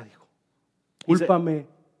esposa, dijo. Cúlpame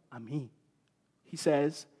a mí. He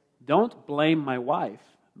says, don't blame my wife,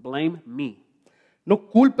 blame me. No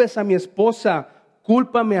culpes a mi esposa,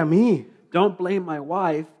 cúlpame a mí. Don't blame my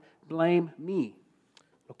wife, blame me.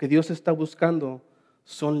 Lo que Dios está buscando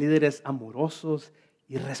son líderes amorosos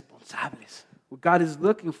y responsables. What God is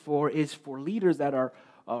looking for is for leaders that are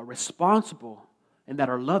responsible and that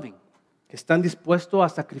are loving, Que están dispuestos a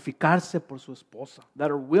sacrificarse por su esposa. that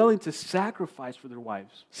are willing to sacrifice for their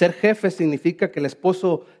wives. Ser jefe significa que el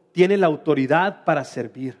esposo tiene la autoridad para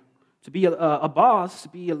servir. To be a boss, to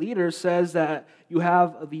be a leader, says that you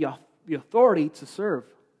have the authority to serve.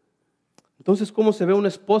 Entonces, ¿cómo se ve un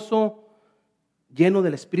esposo lleno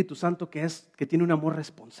del Espíritu Santo que tiene un amor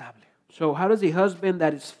responsable? So how does a husband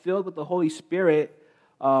that is filled with the Holy Spirit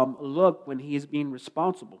look when he is being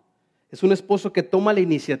responsible? Es un esposo que toma la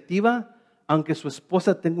iniciativa aunque su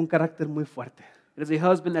esposa tenga un carácter muy fuerte. It is a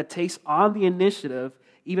husband that takes on the initiative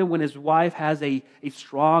even when his wife has a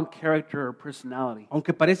strong character or personality.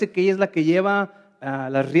 Aunque parece que ella es la que lleva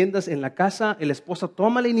las riendas en la casa, el esposo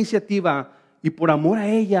toma la iniciativa y por amor a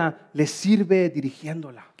ella le sirve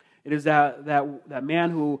dirigiéndola. It is that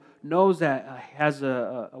man who knows that has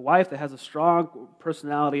a wife that has a strong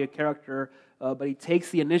personality, a character, but he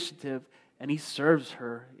takes the initiative and he serves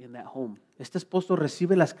her in that home. Este esposo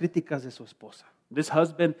recibe las críticas de su esposa. This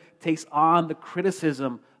husband takes on the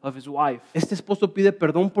criticism of his wife. Este esposo pide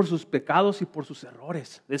perdón por sus pecados y por sus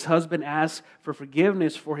errores. This husband asks for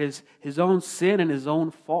forgiveness for his own sin and his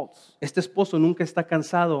own faults. Este esposo nunca está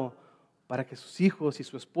cansado para que sus hijos y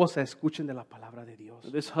su esposa escuchen de la palabra de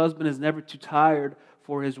Dios. This husband is never too tired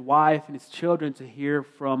for his wife and his children to hear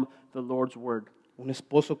from the Lord's word. Un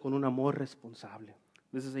esposo con un amor responsable.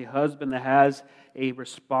 This is a husband that has a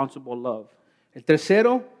responsible love. El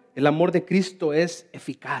tercero, el amor de Cristo es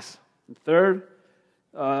eficaz. And third,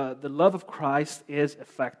 the love of Christ is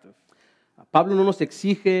effective. Pablo no nos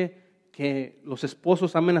exige que los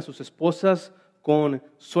esposos amen a sus esposas con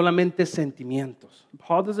solamente sentimientos.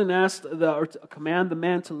 Paul doesn't ask or to command the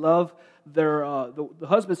man to love the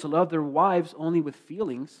husbands to love their wives only with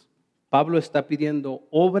feelings. Pablo está pidiendo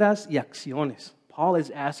obras y acciones Paul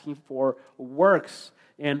is asking for works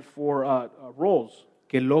and for roles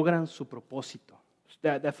que logran su propósito.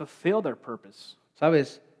 that fulfill their purpose.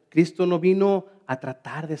 ¿Sabes? Cristo no vino a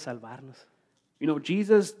tratar de salvarnos. You know,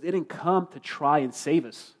 Jesus didn't come to try and save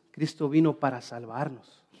us. Cristo vino para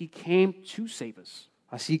salvarnos. He came to save us.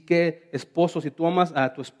 Así que, esposo, si tú amas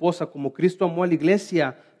a tu esposa como Cristo amó a la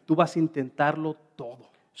iglesia, tú vas a intentarlo todo.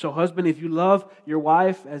 So husband, if you love your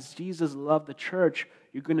wife as Jesus loved the church,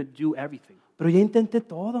 you're going to do everything. Pero ya intenté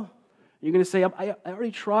todo. You're going to say, I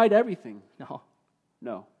already tried everything. No,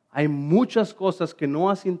 No. hay muchas cosas que no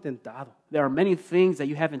has intentado There are many things that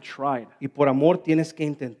you haven't tried. y por amor tienes que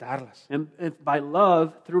intentarlas. And if by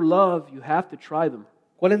love, through love, you have to try them.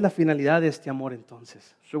 ¿Cuál es la finalidad de este amor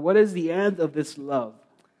entonces? So what is the end of this love?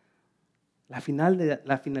 La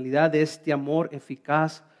finalidad de este amor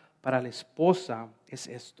eficaz para la esposa es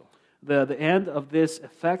esto. The end of this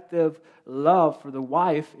effective love for the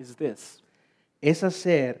wife is this. Es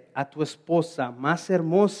hacer a tu esposa más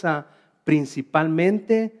hermosa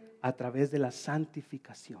principalmente a través de la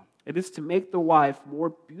santificación. It is to make the wife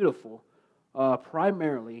more beautiful,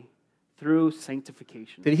 primarily through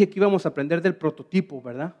sanctification. Te dije que íbamos a aprender del prototipo,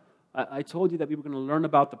 ¿verdad? I told you that we were going to learn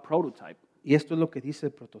about the prototype. Y esto es lo que dice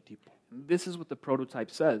el prototipo. This is what the prototype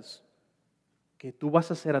says. que tú vas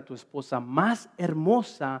a hacer a tu esposa más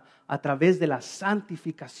hermosa a través de la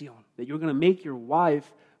santificación. That you're going to make your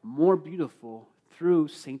wife more beautiful through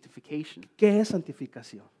sanctification. ¿Qué es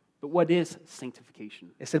santificación? But what is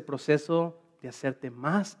sanctification? Es el proceso de hacerte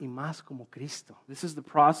más y más como Cristo. This is the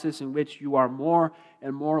process in which you are more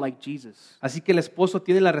and more like Jesus. Así que el esposo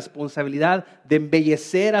tiene la responsabilidad de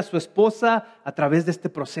embellecer a su esposa a través de este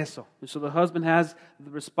proceso. And so the husband has the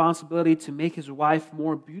responsibility to make his wife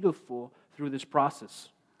more beautiful through this process.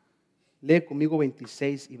 Lee conmigo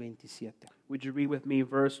 26 y 27. Would you read with me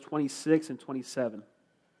verse 26 and 27?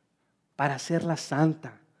 Para hacerla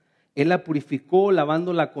santa, Él la purificó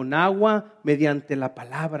lavándola con agua mediante la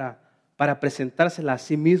palabra, para presentársela a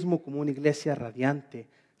sí mismo como una iglesia radiante,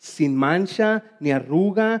 sin mancha, ni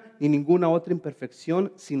arruga, ni ninguna otra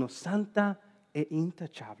imperfección, sino santa e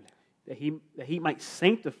intachable. That he might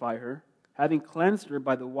sanctify her, having cleansed her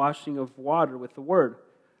by the washing of water with the word,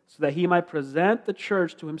 so that he might present the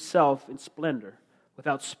church to himself in splendor,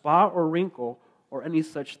 without spot or wrinkle or any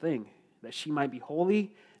such thing, that she might be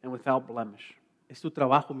holy and without blemish. Es tu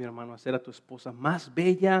trabajo, mi hermano, hacer a tu esposa más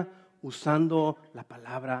bella usando la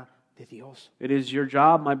palabra de Dios. It is your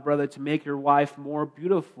job, my brother, to make your wife more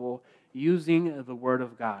beautiful using the word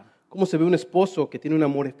of God. ¿Cómo se ve un esposo que tiene un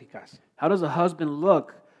amor eficaz? How does a husband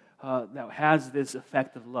look that has this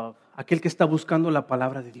effective love? Aquel que está buscando la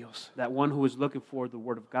palabra de Dios. That one who is looking for the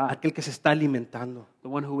word of God. Aquel que se está alimentando. The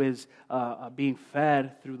one who is being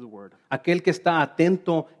fed through the word. Aquel que está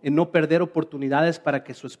atento en no perder oportunidades para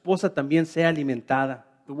que su esposa también sea alimentada.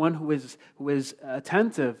 The one who is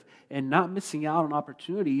attentive and not missing out on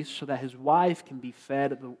opportunities so that his wife can be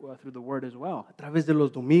fed through the word as well. A través de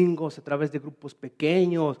los domingos, a través de grupos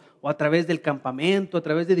pequeños, o a través del campamento, a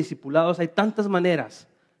través de discipulados. Hay tantas maneras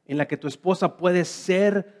en las que tu esposa puede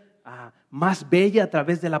ser más bella a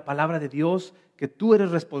través de la palabra de Dios, que tú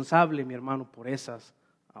eres responsable, mi hermano, por esas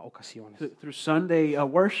ocasiones. Through Sunday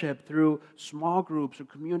worship, through small groups or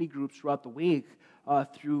community groups throughout the week,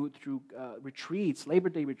 through retreats, Labor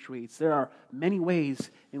Day retreats. There are many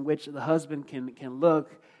ways in which the husband can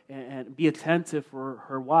look and be attentive for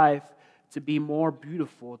her wife to be more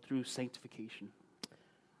beautiful through sanctification.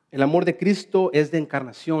 El amor de Cristo es de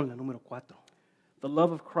encarnación, la número 4. The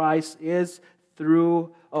love of Christ is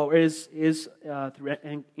through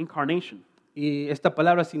incarnation. Y esta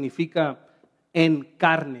palabra significa en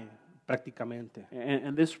carne, prácticamente.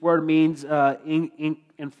 And this word means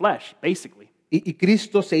in flesh, basically. Y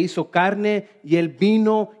Cristo se hizo carne y Él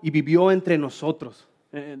vino y vivió entre nosotros.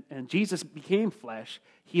 And Jesus became flesh.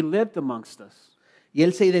 He lived amongst us. Y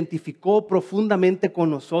Él se identificó profundamente con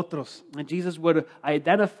nosotros. And Jesus would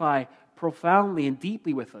identify profoundly and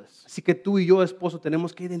deeply with us. Así que tú y yo, esposo,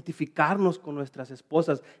 tenemos que identificarnos con nuestras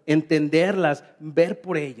esposas, entenderlas, ver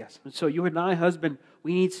por ellas. And so you and I, husband,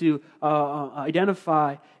 we need to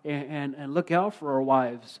identify and look out for our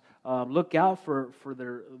wives. Look out for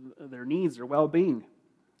their needs, their well-being.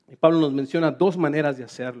 Y Pablo nos menciona dos maneras de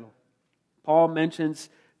hacerlo. Paul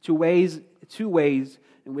mentions two ways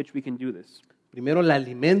in which we can do this. Primero la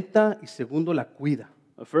alimenta y segundo la cuida.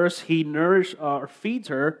 First, he feeds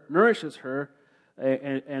her, nourishes her,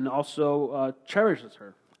 and also cherishes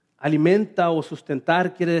her. Alimenta o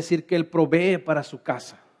sustentar quiere decir que Él provee para su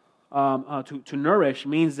casa. To nourish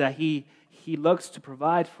means that he looks to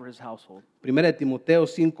provide for his household. Primera de Timoteo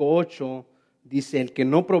 5:8 dice, el que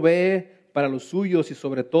no provee para los suyos y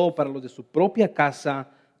sobre todo para los de su propia casa,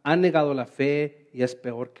 ha negado la fe y es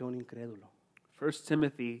peor que un incrédulo. 1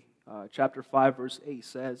 Timothy chapter 5 verse 8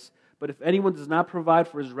 says, but if anyone does not provide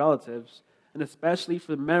for his relatives, and especially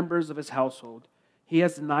for the members of his household, he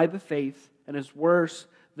has denied the faith and is worse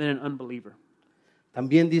than an unbeliever.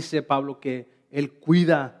 También dice Pablo que él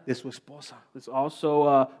cuida de su esposa. This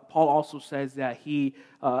also, Paul also says that he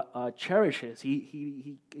cherishes,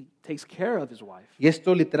 he takes care of his wife. Y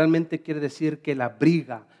esto literalmente quiere decir que la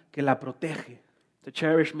abriga, que la protege. To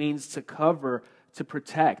cherish means to cover, to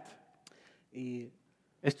protect. Y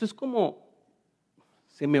esto es como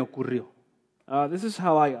se me ocurrió. This is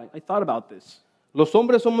how I thought about this. Los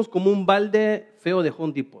hombres somos como un balde feo de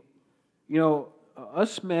Home Depot. You know,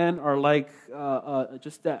 us men are like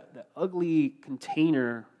just that ugly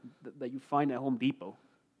container that you find at Home Depot.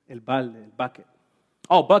 El balde, el bucket.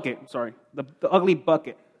 Oh, bucket. I'm sorry, the ugly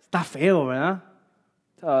bucket. Está feo, ¿verdad?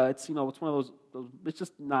 It's it's one of those. It's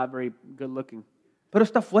just not very good looking. Pero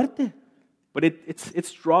está fuerte. But it's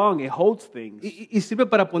strong. It holds things. Y sirve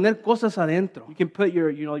para poner cosas adentro. You can put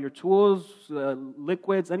your tools,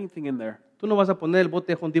 liquids, anything in there. Tú no vas a poner el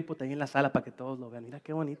bote de Home Depot ahí en la sala para que todos lo vean. Mira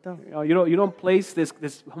qué bonito. You don't place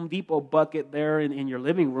this Home Depot bucket there in your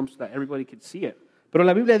living room so that everybody can see it. Pero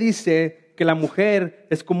la Biblia dice que la mujer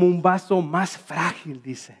es como un vaso más frágil,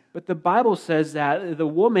 dice. But the Bible says that the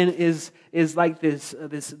woman is like this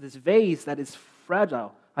vase that is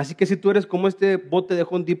fragile. Así que si tú eres como este bote de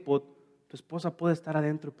Home Depot, tu esposa puede estar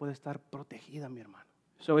adentro y puede estar protegida, mi hermano.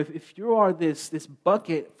 So if you are this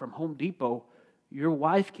bucket from Home Depot, your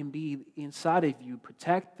wife can be inside of you,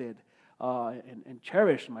 protected and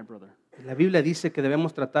cherished, my brother. La Biblia dice que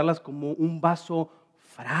debemos tratarlas como un vaso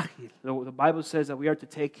frágil. The Bible says that we are to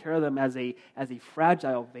take care of them as a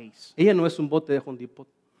fragile vase. Ella no es un bote de Home Depot.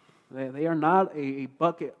 They are not a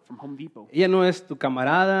bucket from Home Depot. Ella no es tu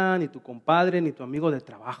camarada, ni tu compadre, ni tu amigo de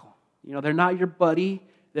trabajo. You know, they're not your buddy.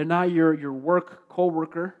 They're not your work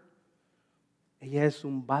coworker. Ella es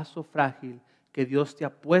un vaso frágil que Dios te ha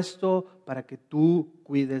puesto para que tú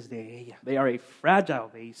cuides de ella. They are a fragile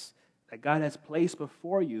vase that God has placed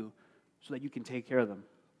before you so that you can take care of them.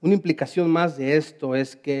 Una implicación más de esto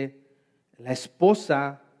es que la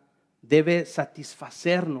esposa debe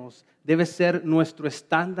satisfacernos, debe ser nuestro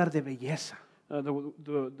estándar de belleza.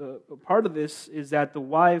 The part of this is that the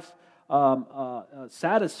wife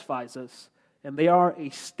satisfies us, and they are a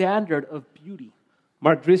standard of beauty.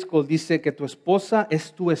 Mark Driscoll dice que tu esposa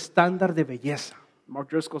es tu estándar de belleza. Mark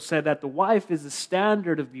Driscoll said that the wife is the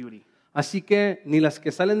standard of beauty. Así que ni las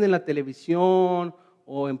que salen en la televisión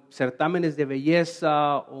o en certámenes de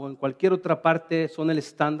belleza o en cualquier otra parte son el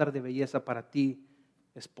estándar de belleza para ti,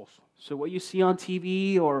 esposo. So what you see on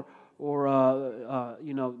TV or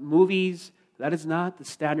movies, that is not the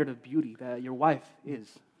standard of beauty that your wife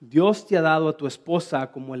is. Dios te ha dado a tu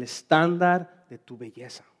esposa como el estándar de tu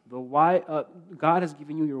belleza. God has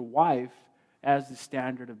given you your wife as the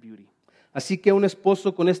standard of beauty. Así que un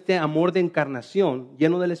esposo con este amor de encarnación,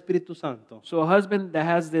 lleno del Espíritu Santo, So a husband that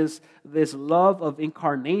has this love of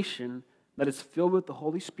incarnation that is filled with the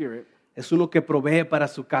Holy Spirit es uno que provee para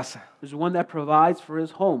su casa. is one that provides for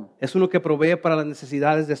his home. Es uno que provee para las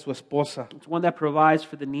necesidades de su esposa. It's one that provides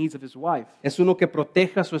for the needs of his wife. Es uno que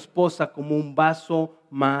protege a su esposa como un vaso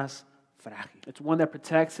más frágil. It's one that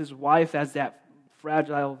protects his wife as that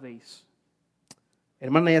fragile vase.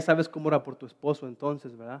 Hermana, ya sabes cómo orar por tu esposo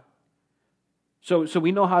entonces, ¿verdad? So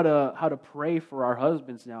we know how to pray for our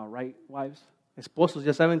husbands now, right, wives? Esposos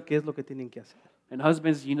ya saben qué es lo que tienen que hacer. And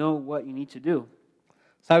husbands, you know what you need to do.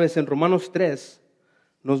 Sabes, en Romanos 3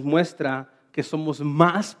 nos muestra que somos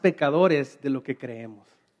más pecadores de lo que creemos.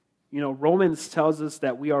 You know, Romans tells us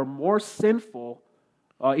that we are more sinful,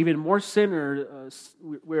 even more sinners.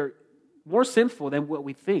 We're more sinful than what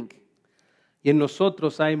we think. Y en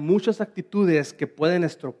nosotros hay muchas actitudes que pueden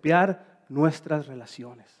estropear nuestras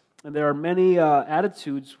relaciones. And there are many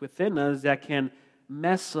attitudes within us that can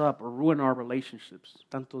mess up or ruin our relationships,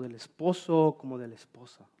 Tanto del esposo como de la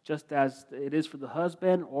esposa. just as it is for the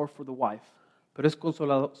husband or for the wife. Pero es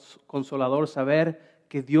consolador saber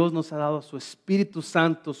que Dios nos ha dado su Espíritu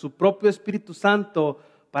Santo, su propio Espíritu Santo,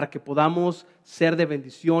 para que podamos ser de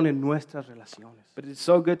bendición en nuestras relaciones. But it's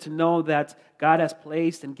so good to know that God has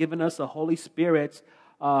placed and given us the Holy Spirit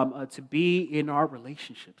to be in our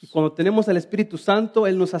relationships. Y cuando tenemos al Espíritu Santo,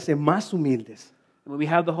 Él nos hace más humildes. And when we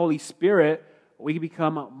have the Holy Spirit, we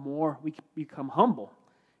become humble.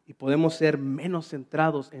 Y podemos ser menos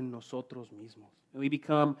centrados en nosotros mismos. And we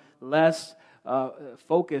become less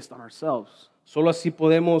focused on ourselves. Solo así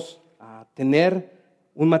podemos tener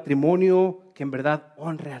un matrimonio que en verdad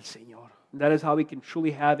honre al Señor. And that is how we can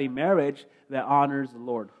truly have a marriage that honors the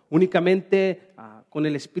Lord. Únicamente con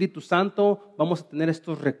el Espíritu Santo vamos a tener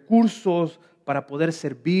estos recursos para poder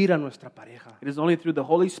servir a nuestra pareja. It is only through the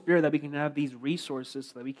Holy Spirit that we can have these resources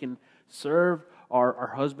so that we can serve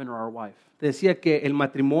our husband or our wife. Te decía que el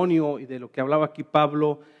matrimonio, y de lo que hablaba aquí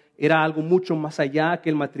Pablo, era algo mucho más allá que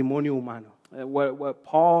el matrimonio humano. What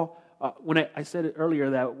Paul, when I said it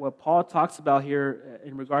earlier, that what Paul talks about here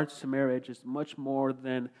in regards to marriage is much more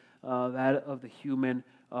than that of the human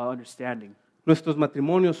understanding. Nuestros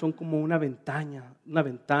matrimonios son como una ventana,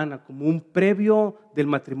 como un previo del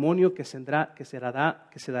matrimonio que se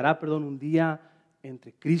dará un día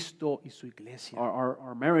entre Cristo y su iglesia.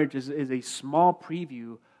 Our marriage is a small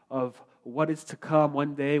preview of what is to come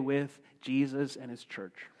one day with Jesus and His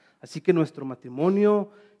church. Así que nuestro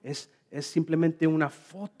matrimonio es simplemente una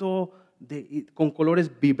foto con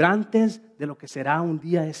colores vibrantes de lo que será un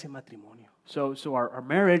día ese matrimonio. So our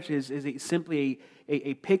marriage is simply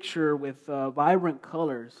a picture with vibrant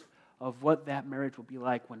colors of what that marriage will be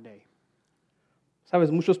like one day.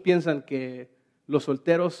 Sabes, muchos piensan que los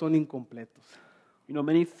solteros son incompletos. You know,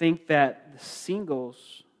 many think that the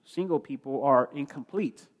single people are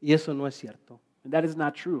incomplete, Y eso no es cierto. and that is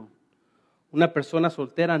not true. Una persona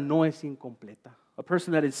soltera no es incompleta. A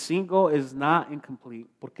person that is single is not incomplete.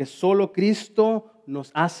 Porque solo Cristo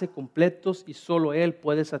nos hace completos y solo Él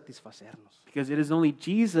puede satisfacernos. Because it is only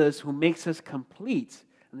Jesus who makes us complete.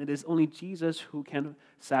 And it is only Jesus who can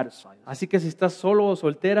satisfy us. Así que si estás solo o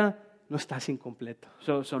soltera, no estás incompleto.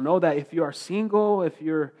 So know that if you are single, if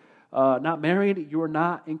you're not married, you are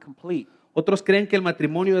not incomplete. Otros creen que el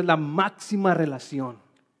matrimonio es la máxima relación.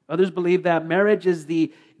 Others believe that marriage is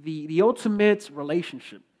the ultimate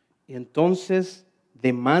relationship. Y entonces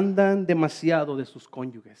demandan demasiado de sus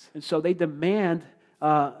cónyuges. And so they demand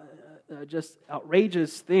just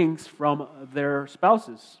outrageous things from their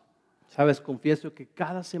spouses. Sabes, confieso que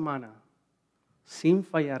cada semana, sin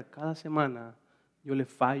fallar, cada semana, yo le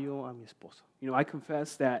fallo a mi esposa. You know, I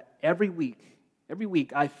confess that every week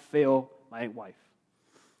I fail my wife.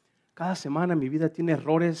 Cada semana mi vida tiene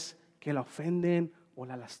errores que la ofenden o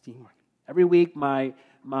la lastiman. Every week my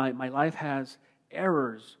life has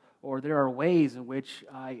errors, or there are ways in which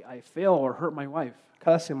I fail or hurt my wife.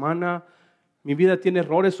 Cada semana mi vida tiene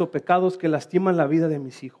errores o pecados que lastiman la vida de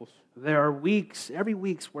mis hijos. There are weekly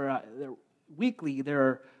there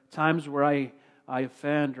are times where I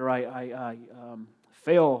offend or I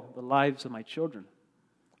fail the lives of my children.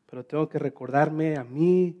 Pero tengo que recordarme a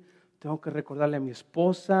mí, tengo que recordarle a mi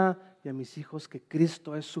esposa y a mis hijos que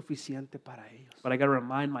Cristo es suficiente para ellos. But I got to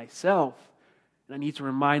remind myself, and I need to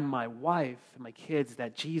remind my wife and my kids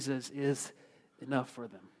that Jesus is enough for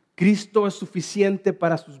them. Cristo es suficiente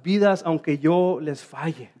para sus vidas aunque yo les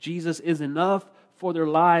falle. Jesus is enough for their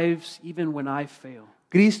lives even when I fail.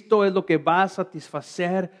 Cristo es lo que va a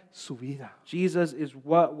satisfacer su vida. Jesus is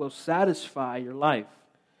what will satisfy your life.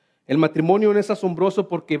 El matrimonio no es asombroso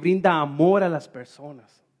porque brinda amor a las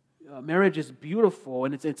personas. Marriage is beautiful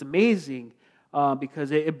and it's amazing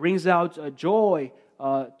because it brings out joy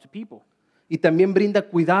to people. Y también brinda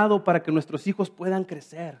cuidado para que nuestros hijos puedan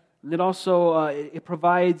crecer. And it also it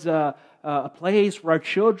provides a place where our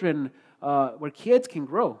children, where kids can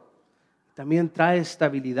grow. También trae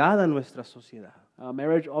estabilidad a nuestra sociedad.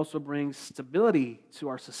 Marriage also brings stability to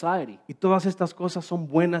our society. Y todas estas cosas son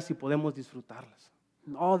buenas y podemos disfrutarlas.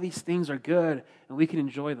 And all these things are good and we can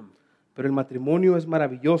enjoy them. Pero el matrimonio es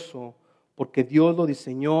maravilloso porque Dios lo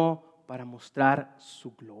diseñó para mostrar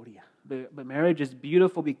su gloria. But marriage is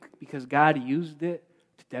beautiful because God used it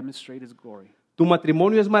to demonstrate His glory. Tu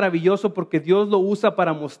matrimonio es maravilloso porque Dios lo usa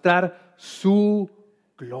para mostrar su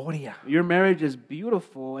gloria. Your marriage is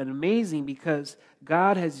beautiful and amazing because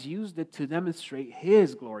God has used it to demonstrate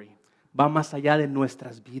His glory. Va más allá de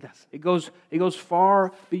nuestras vidas. It goes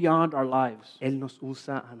far beyond our lives. Él nos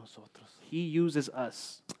usa a nosotros. He uses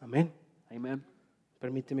us. Amén. Amen.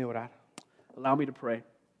 Permíteme orar. Allow me to pray.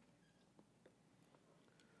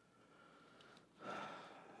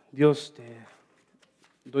 Dios, te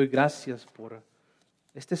doy gracias por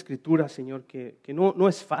esta escritura, Señor, que no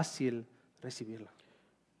es fácil recibirla.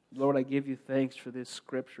 Lord, I give you thanks for this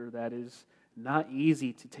scripture that is not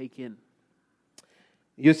easy to take in.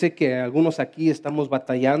 Yo sé que algunos aquí estamos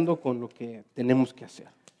batallando con lo que tenemos que hacer.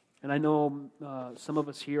 And I know some of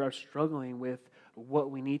us here are struggling with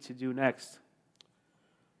what we need to do next.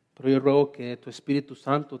 Pero yo ruego que tu Espíritu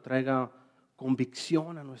Santo traiga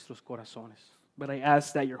convicción a nuestros corazones. But I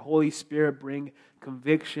ask that your Holy Spirit bring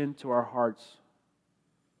conviction to our hearts.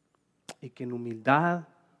 Y que en humildad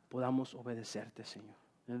podamos obedecerte, Señor.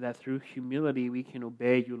 And that through humility we can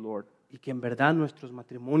obey you, Lord. Y que en verdad nuestros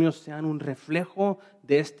matrimonios sean un reflejo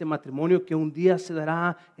de este matrimonio que un día se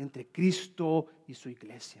dará entre Cristo y su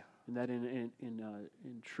iglesia. And that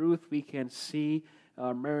in truth we can see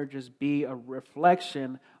marriages be a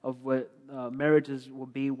reflection of what marriages will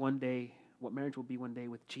be one day, what marriage will be one day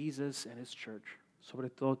with Jesus and His church. Sobre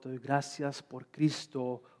todo te doy gracias por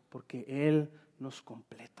Cristo porque Él nos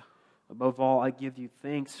completa. Above all, I give you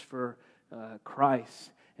thanks for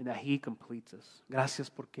Christ and that He completes us. Gracias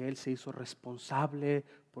porque Él se hizo responsable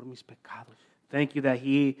por mis pecados. Thank you that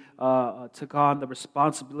He took on the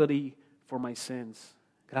responsibility for my sins.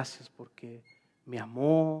 Gracias porque me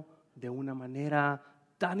amó de una manera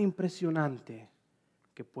tan impresionante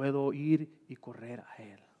que puedo ir y correr a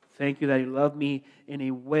Él. Thank you that He loved me in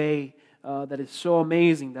a way that is so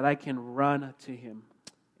amazing that I can run to Him.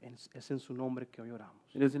 Es en su nombre que hoy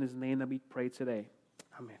oramos. It is in His name that we pray today.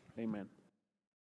 Amén. Amen.